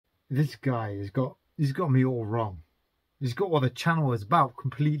This guy he's got me all wrong. He's got what the channel is about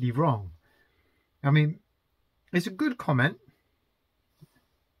completely wrong. I mean, it's a good comment.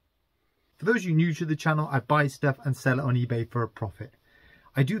 For those of you new to the channel, I buy stuff and sell it on eBay for a profit.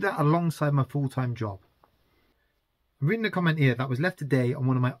 I do that alongside my full-time job. I'm reading a comment here that was left today on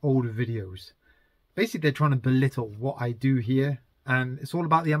one of my older videos. Basically, they're trying to belittle what I do here, and it's all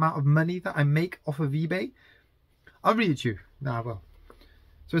about the amount of money that I make off of eBay. I'll read it to you. Nah, I will.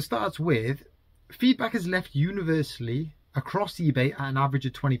 So it starts with, feedback is left universally across eBay at an average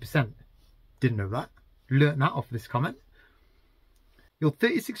of 20%. Didn't know that. Learned that off this comment. Your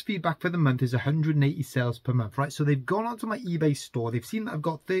 36 feedback for the month is 180 sales per month, right? So they've gone onto my eBay store. They've seen that I've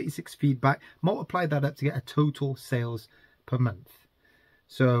got 36 feedback, multiplied that up to get a total sales per month.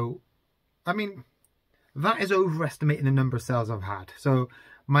 So, I mean, that is overestimating the number of sales I've had. So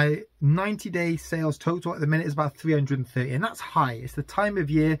my 90-day sales total at the minute is about 330, and that's high. It's the time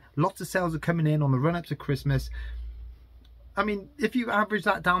of year. Lots of sales are coming in on the run-up to Christmas. I mean, if you average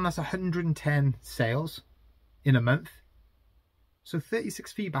that down, that's 110 sales in a month. So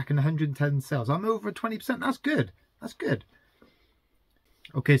 36 feedback and 110 sales. I'm over 20%. That's good. That's good.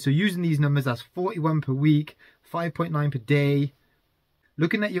 Okay, so using these numbers, that's 41 per week, 5.9 per day.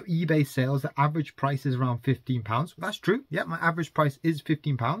 Looking at your eBay sales, the average price is around £15. That's true. Yeah, my average price is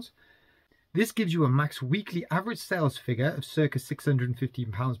 £15. This gives you a max weekly average sales figure of circa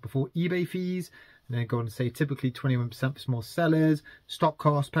 £615 before eBay fees. And then go on to say typically 21% for small sellers, stock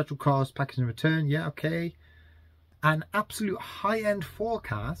costs, petrol costs, packaging and return. Yeah, okay. An absolute high-end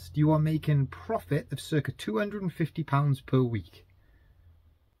forecast, you are making profit of circa £250 per week.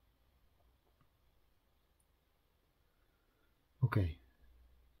 Okay.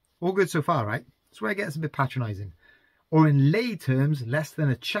 All good so far, right? That's where it gets a bit patronising. Or in lay terms, less than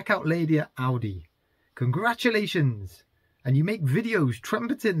a checkout lady at Audi. Congratulations! And you make videos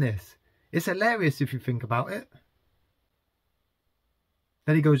trumpeting this. It's hilarious if you think about it.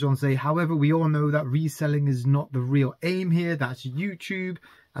 Then he goes on to say, however, we all know that reselling is not the real aim here. That's YouTube.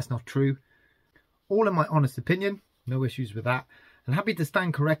 That's not true. All in my honest opinion, no issues with that. And happy to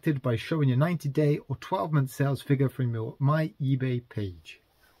stand corrected by showing your 90-day or 12-month sales figure from my eBay page.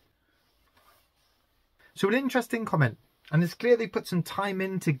 So an interesting comment. And it's clear they put some time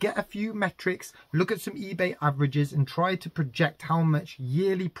in to get a few metrics, look at some eBay averages and try to project how much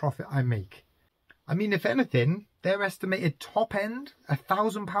yearly profit I make. I mean, if anything, their estimated top end,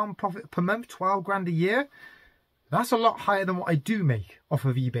 £1,000 profit per month, 12 grand a year. That's a lot higher than what I do make off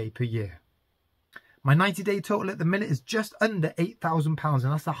of eBay per year. My 90-day total at the minute is just under £8,000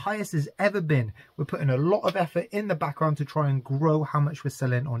 and that's the highest it's ever been. We're putting a lot of effort in the background to try and grow how much we're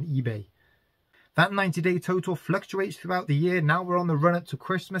selling on eBay. That 90-day total fluctuates throughout the year. Now we're on the run up to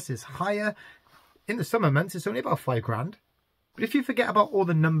Christmas. It's higher. In the summer months, it's only about 5 grand. But if you forget about all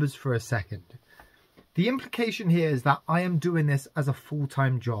the numbers for a second, the implication here is that I am doing this as a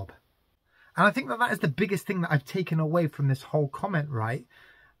full-time job. And I think that that is the biggest thing that I've taken away from this whole comment, right?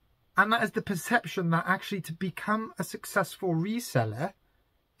 And that is the perception that actually to become a successful reseller,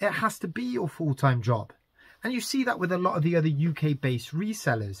 it has to be your full-time job. And you see that with a lot of the other UK-based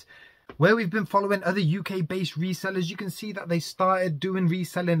resellers. Where we've been following other UK-based resellers, you can see that they started doing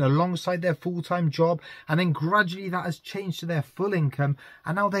reselling alongside their full-time job, and then gradually that has changed to their full income,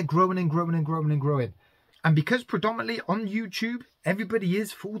 and now they're growing and growing and growing and growing. And because predominantly on YouTube, everybody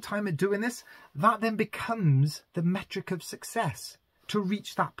is full-time at doing this, that then becomes the metric of success to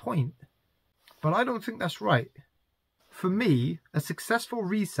reach that point. But I don't think that's right. For me, a successful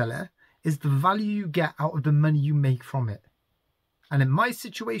reseller is the value you get out of the money you make from it. And in my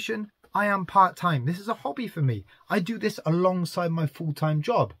situation, I am part-time. This is a hobby for me. I do this alongside my full-time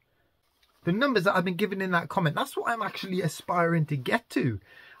job. The numbers that I've been given in that comment, that's what I'm actually aspiring to get to.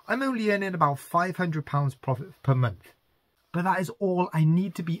 I'm only earning about £500 profit per month. But that is all I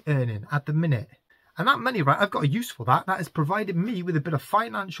need to be earning at the minute. And that money, right, I've got a use for that. That has provided me with a bit of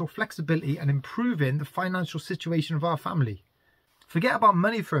financial flexibility and improving the financial situation of our family. Forget about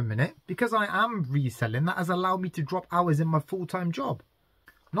money for a minute. Because I am reselling, that has allowed me to drop hours in my full-time job.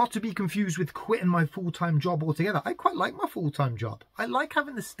 Not to be confused with quitting my full-time job altogether. I quite like my full-time job. I like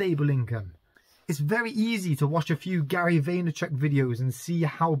having the stable income. It's very easy to watch a few Gary Vaynerchuk videos and see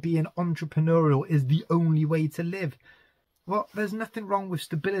how being entrepreneurial is the only way to live. Well, there's nothing wrong with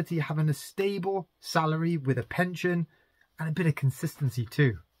stability, having a stable salary with a pension and a bit of consistency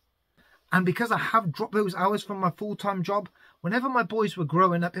too. And because I have dropped those hours from my full-time job, whenever my boys were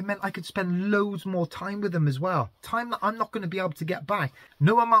growing up, it meant I could spend loads more time with them as well. Time that I'm not going to be able to get back.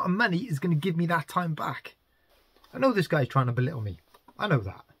 No amount of money is going to give me that time back. I know this guy's trying to belittle me. I know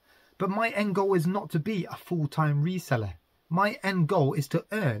that. But my end goal is not to be a full-time reseller. My end goal is to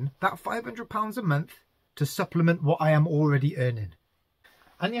earn that £500 a month to supplement what I am already earning.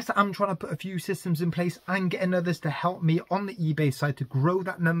 And yes, I'm trying to put a few systems in place and getting others to help me on the eBay side to grow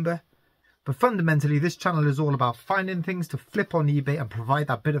that number. But fundamentally, this channel is all about finding things to flip on eBay and provide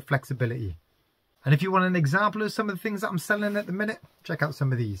that bit of flexibility. And if you want an example of some of the things that I'm selling at the minute, check out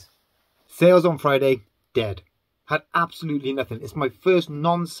some of these. Sales on Friday, dead. Had absolutely nothing. It's my first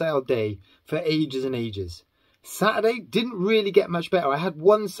non-sale day for ages and ages. Saturday didn't really get much better. I had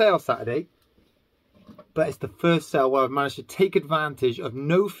one sale Saturday, but it's the first sale where I've managed to take advantage of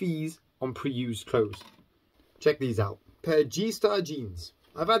no fees on pre-used clothes. Check these out. Pair of G-Star jeans.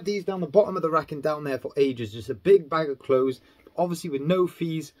 I've had these down the bottom of the rack and down there for ages. Just a big bag of clothes, obviously with no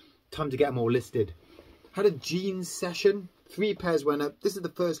fees. Time to get them all listed. Had a jeans session. 3 pairs went up. This is the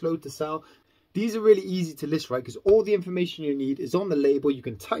first load to sell. These are really easy to list, right? Because all the information you need is on the label. You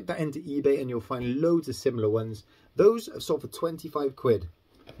can type that into eBay and you'll find loads of similar ones. Those have sold for 25 quid.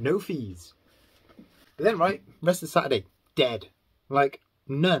 No fees. But then, right, rest of Saturday, dead. Like,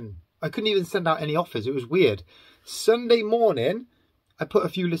 none. I couldn't even send out any offers. It was weird. Sunday morning, I put a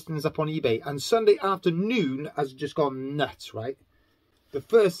few listings up on eBay. And Sunday afternoon has just gone nuts, right? The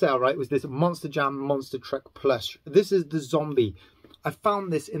first sale, right, was this Monster Jam Monster Truck Plush. This is the zombie. I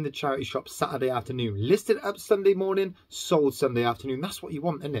found this in the charity shop Saturday afternoon. Listed up Sunday morning, sold Sunday afternoon. That's what you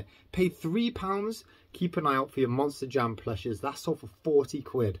want, isn't it? Paid £3. Keep an eye out for your Monster Jam plushes. That sold for 40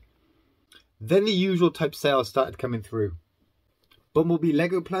 quid. Then the usual type sales started coming through. Bumblebee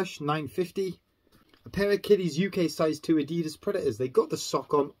Lego plush, £9.50. A pair of kiddies UK size 2 Adidas Predators. They got the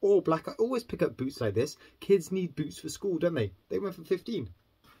sock on, all black. I always pick up boots like this. Kids need boots for school, don't they? They went for 15.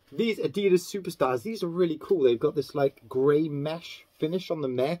 These Adidas Superstars, these are really cool. They've got this like grey mesh finish on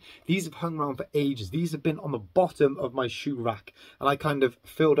them there. These have hung around for ages. These have been on the bottom of my shoe rack. And I kind of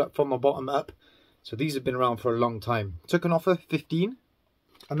filled up from the bottom up. So these have been around for a long time. Took an offer, 15.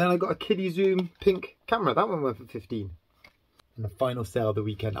 And then I got a kiddie zoom pink camera. That one went for 15. And the final sale of the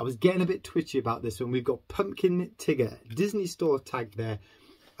weekend. I was getting a bit twitchy about this one. We've got Pumpkin Tigger, Disney Store tagged there.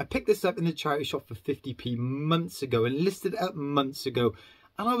 I picked this up in the charity shop for 50p months ago and listed it up months ago.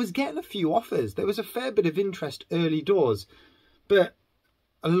 And I was getting a few offers. There was a fair bit of interest early doors, but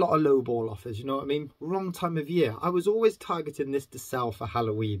a lot of lowball offers, you know what I mean? Wrong time of year. I was always targeting this to sell for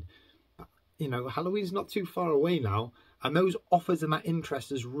Halloween. You know, Halloween's not too far away now, and those offers and that interest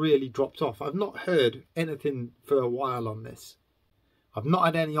has really dropped off. I've not heard anything for a while on this. I've not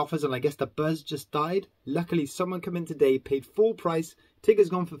had any offers, and I guess the buzz just died. Luckily, someone come in today, paid full price. Tigger's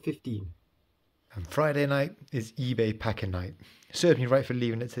gone for 15. And Friday night is eBay packing night. Served me right for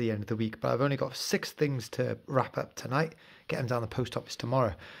leaving it to the end of the week, but I've only got 6 things to wrap up tonight. Get them down the post office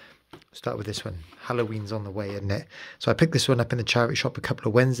tomorrow. Start with this one. Halloween's on the way, isn't it? So I picked this one up in the charity shop a couple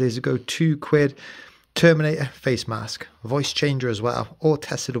of Wednesdays ago. 2 quid. Terminator face mask. Voice changer as well. All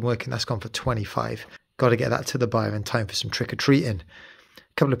tested and working. That's gone for 25. Got to get that to the buyer in time for some trick-or-treating.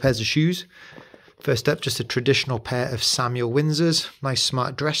 A couple of pairs of shoes. First up, just a traditional pair of Samuel Windsors. Nice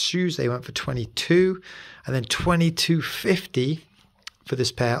smart dress shoes. They went for 22. And then 22.50 for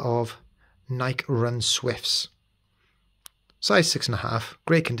this pair of Nike Run Swifts. Size 6.5.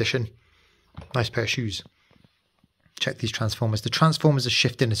 Great condition. Nice pair of shoes. Check these Transformers. The Transformers are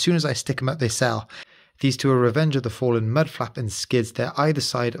shifting. As soon as I stick them up, they sell. These two are Revenge of the Fallen, Mudflap and Skids. They're either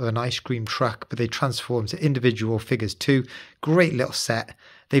side of an ice cream truck, but they transform to individual figures too. Great little set.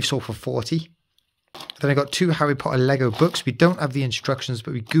 They've sold for 40. Then I got 2 Harry Potter Lego books. We don't have the instructions,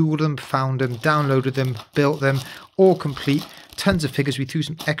 but we Googled them, found them, downloaded them, built them, all complete. Tons of figures. We threw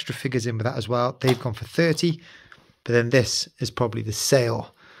some extra figures in with that as well. They've gone for 30. But then this is probably the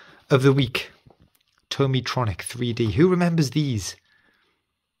sale of the week. Tomitronic 3D. Who remembers these?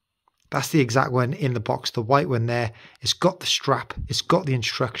 That's the exact one in the box, the white one there. It's got the strap, it's got the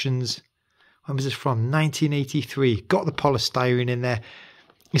instructions. When was this from? 1983. Got the polystyrene in there.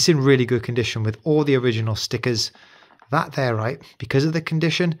 It's in really good condition with all the original stickers. That there, right, because of the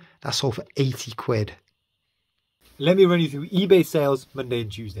condition, that's sold for 80 quid. Let me run you through eBay sales Monday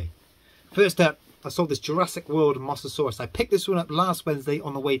and Tuesday. First up, I sold this Jurassic World Mosasaurus. I picked this one up last Wednesday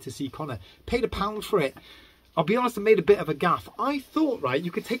on the way to see Connor. Paid £1 for it. I'll be honest, I made a bit of a gaff. I thought, right,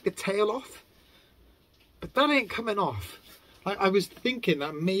 you could take the tail off, but that ain't coming off. I was thinking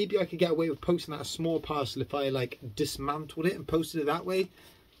that maybe I could get away with posting that a small parcel if I like dismantled it and posted it that way.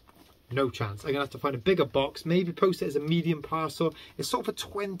 No chance. I'm gonna have to find a bigger box, maybe post it as a medium parcel. It's sold for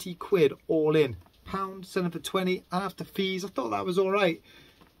 20 quid all in. £1, selling for 20 after fees. I thought that was all right.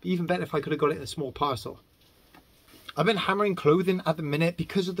 Even better if I could have got it in a small parcel. I've been hammering clothing at the minute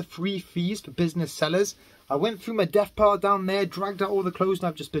because of the free fees for business sellers. I went through my death pile down there, dragged out all the clothes, and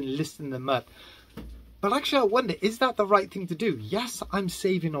I've just been listing them up. But actually I wonder, is that the right thing to do? Yes, I'm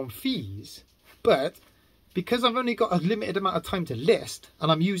saving on fees, but because I've only got a limited amount of time to list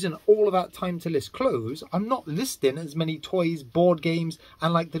and I'm using all of that time to list clothes, I'm not listing as many toys, board games,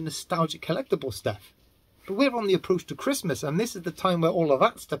 and like the nostalgic collectible stuff. But we're on the approach to Christmas, and this is the time where all of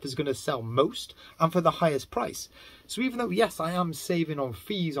that stuff is going to sell most and for the highest price. So even though, yes, I am saving on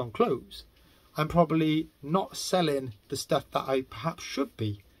fees on clothes, I'm probably not selling the stuff that I perhaps should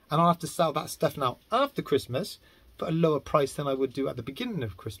be. And I'll have to sell that stuff now after Christmas for a lower price than I would do at the beginning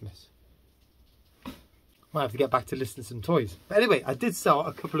of Christmas. Might have to get back to listing some toys. But anyway, I did sell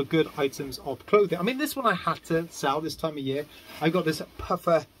a couple of good items of clothing. I mean, this one I had to sell this time of year. I got this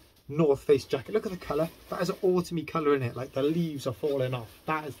puffer North Face jacket. Look at the colour. That has an autumny colour in it, like the leaves are falling off.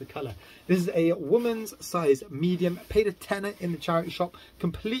 That is the colour. This is a woman's size medium. Paid a tenner in the charity shop,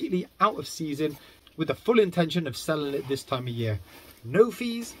 completely out of season, with the full intention of selling it this time of year. No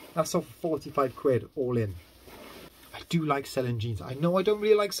fees. That's sold for 45 quid all in. I do like selling jeans. I know I don't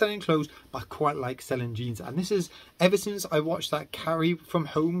really like selling clothes, but I quite like selling jeans. And this is ever since I watched that Carrie from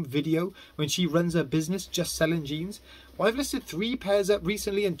Home video when she runs her business just selling jeans. Well, I've listed 3 pairs up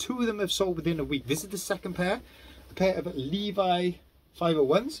recently and 2 of them have sold within a week. This is the second pair. A pair of Levi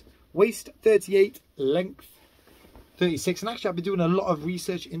 501s. Waist 38, length 36. And actually I've been doing a lot of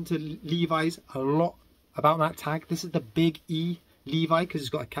research into Levi's, a lot about that tag. This is the big E Levi because it's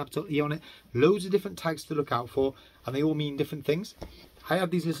got a capital E on it. Loads of different tags to look out for, and they all mean different things. I had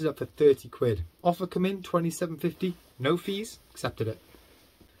these listed up for 30 quid. Offer come in, 27.50, no fees, accepted it.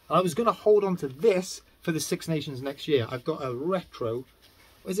 And I was going to hold on to this for the Six Nations next year. I've got a retro,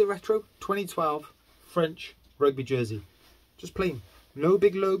 is it retro? 2012 French rugby jersey. Just plain. No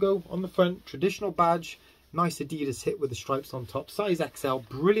big logo on the front, traditional badge, nice Adidas hit with the stripes on top. Size XL,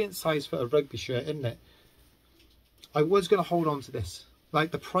 brilliant size for a rugby shirt, isn't it? I was going to hold on to this.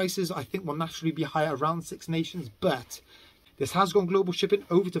 Like, the prices I think will naturally be higher around Six Nations, but this has gone global shipping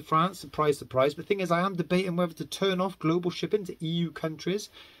over to France, surprise, surprise. But the thing is, I am debating whether to turn off global shipping to EU countries,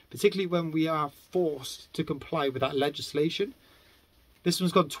 particularly when we are forced to comply with that legislation. This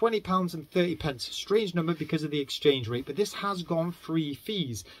one's got £20 and 30 pence. Strange number because of the exchange rate, but this has gone free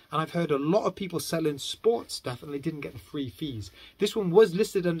fees. And I've heard a lot of people selling sports stuff and they didn't get the free fees. This one was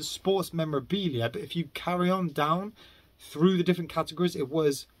listed under sports memorabilia, but if you carry on down through the different categories, it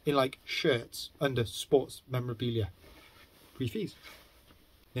was in like shirts under sports memorabilia. Free fees.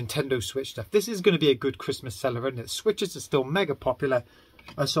 Nintendo Switch stuff. This is going to be a good Christmas seller, isn't it? Switches are still mega popular.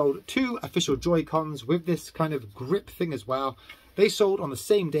 I sold 2 official Joy-Cons with this kind of grip thing as well. They sold on the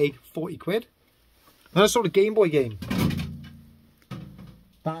same day, 40 quid. Then I sold a Game Boy game.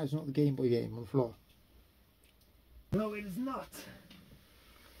 That is not the Game Boy game on the floor. No, it is not.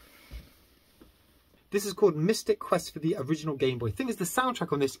 This is called Mystic Quest for the original Game Boy. Thing is, the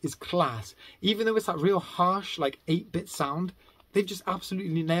soundtrack on this is class. Even though it's that real harsh, like 8-bit sound, they've just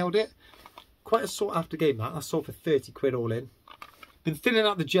absolutely nailed it. Quite a sought after game that. That's sold for 30 quid all in. Been thinning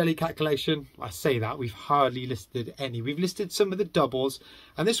out the Jellycat collection. I say that, we've hardly listed any. We've listed some of the doubles,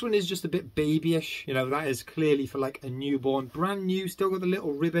 and this one is just a bit babyish. You know, that is clearly for like a newborn. Brand new, still got the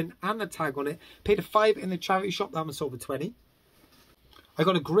little ribbon and the tag on it. Paid a £5 in the charity shop, that one sold for 20. I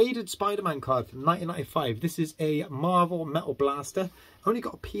got a graded Spider-Man card from 1995. This is a Marvel Metal Blaster. Only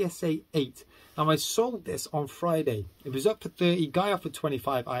got a PSA 8. Now I sold this on Friday. It was up for 30. Guy offered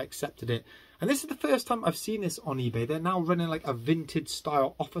 25. I accepted it. And this is the first time I've seen this on eBay. They're now running like a vintage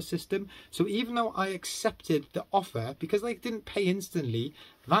style offer system. So even though I accepted the offer, because they didn't pay instantly,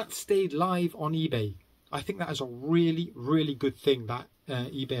 that stayed live on eBay. I think that is a really, really good thing that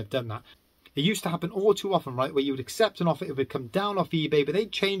eBay have done that. It used to happen all too often, right, where you would accept an offer, it would come down off eBay, but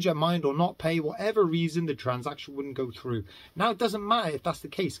they'd change their mind or not pay, whatever reason, the transaction wouldn't go through. Now it doesn't matter if that's the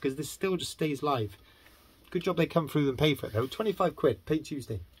case, because this still just stays live. Good job they come through and pay for it though. 25 quid, paid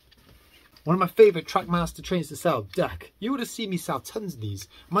Tuesday. One of my favourite Trackmaster trains to sell, Duck. You would have seen me sell tons of these.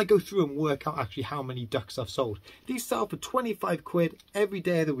 I might go through and work out actually how many ducks I've sold. These sell for 25 quid every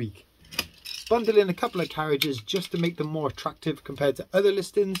day of the week. Bundle in a couple of carriages just to make them more attractive compared to other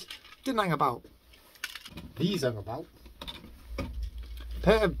listings. Didn't hang about. These hung about. A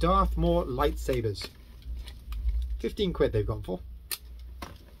pair of Darth Maul lightsabers. 15 quid they've gone for.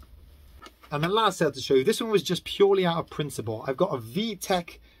 And the last sale to show you, this one was just purely out of principle. I've got a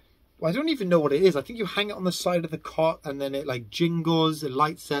VTech. Well, I don't even know what it is. I think you hang it on the side of the cot and then it like jingles, it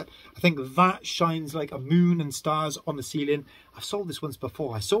lights up. I think that shines like a moon and stars on the ceiling. I've sold this once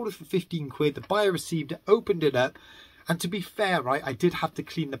before. I sold it for 15 quid. The buyer received it, opened it up. And to be fair, right, I did have to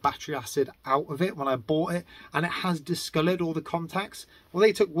clean the battery acid out of it when I bought it. And it has discoloured all the contacts. Well,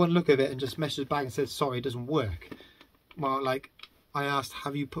 they took one look at it and just messaged back and said, sorry, it doesn't work. Well, like, I asked,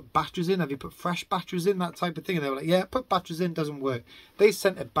 have you put batteries in? Have you put fresh batteries in? That type of thing. And they were like, yeah, put batteries in, doesn't work. They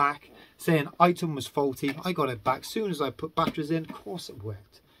sent it back saying item was faulty. I got it back. Soon as I put batteries in, of course it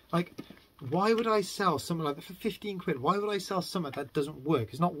worked. Like, why would I sell something like that for 15 quid? Why would I sell something that doesn't work?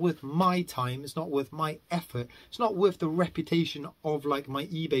 It's not worth my time. It's not worth my effort. It's not worth the reputation of like my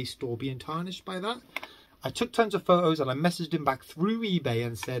eBay store being tarnished by that. I took tons of photos and I messaged him back through eBay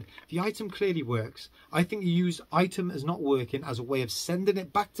and said, the item clearly works. I think you use item as not working as a way of sending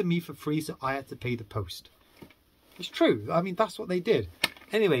it back to me for free, so I had to pay the post. It's true. I mean, that's what they did.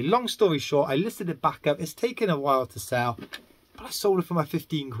 Anyway, long story short, I listed it back up. It's taken a while to sell, but I sold it for my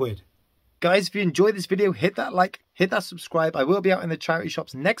 15 quid. Guys, if you enjoyed this video, hit that like, hit that subscribe. I will be out in the charity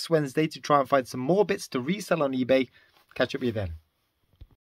shops next Wednesday to try and find some more bits to resell on eBay. Catch up with you then.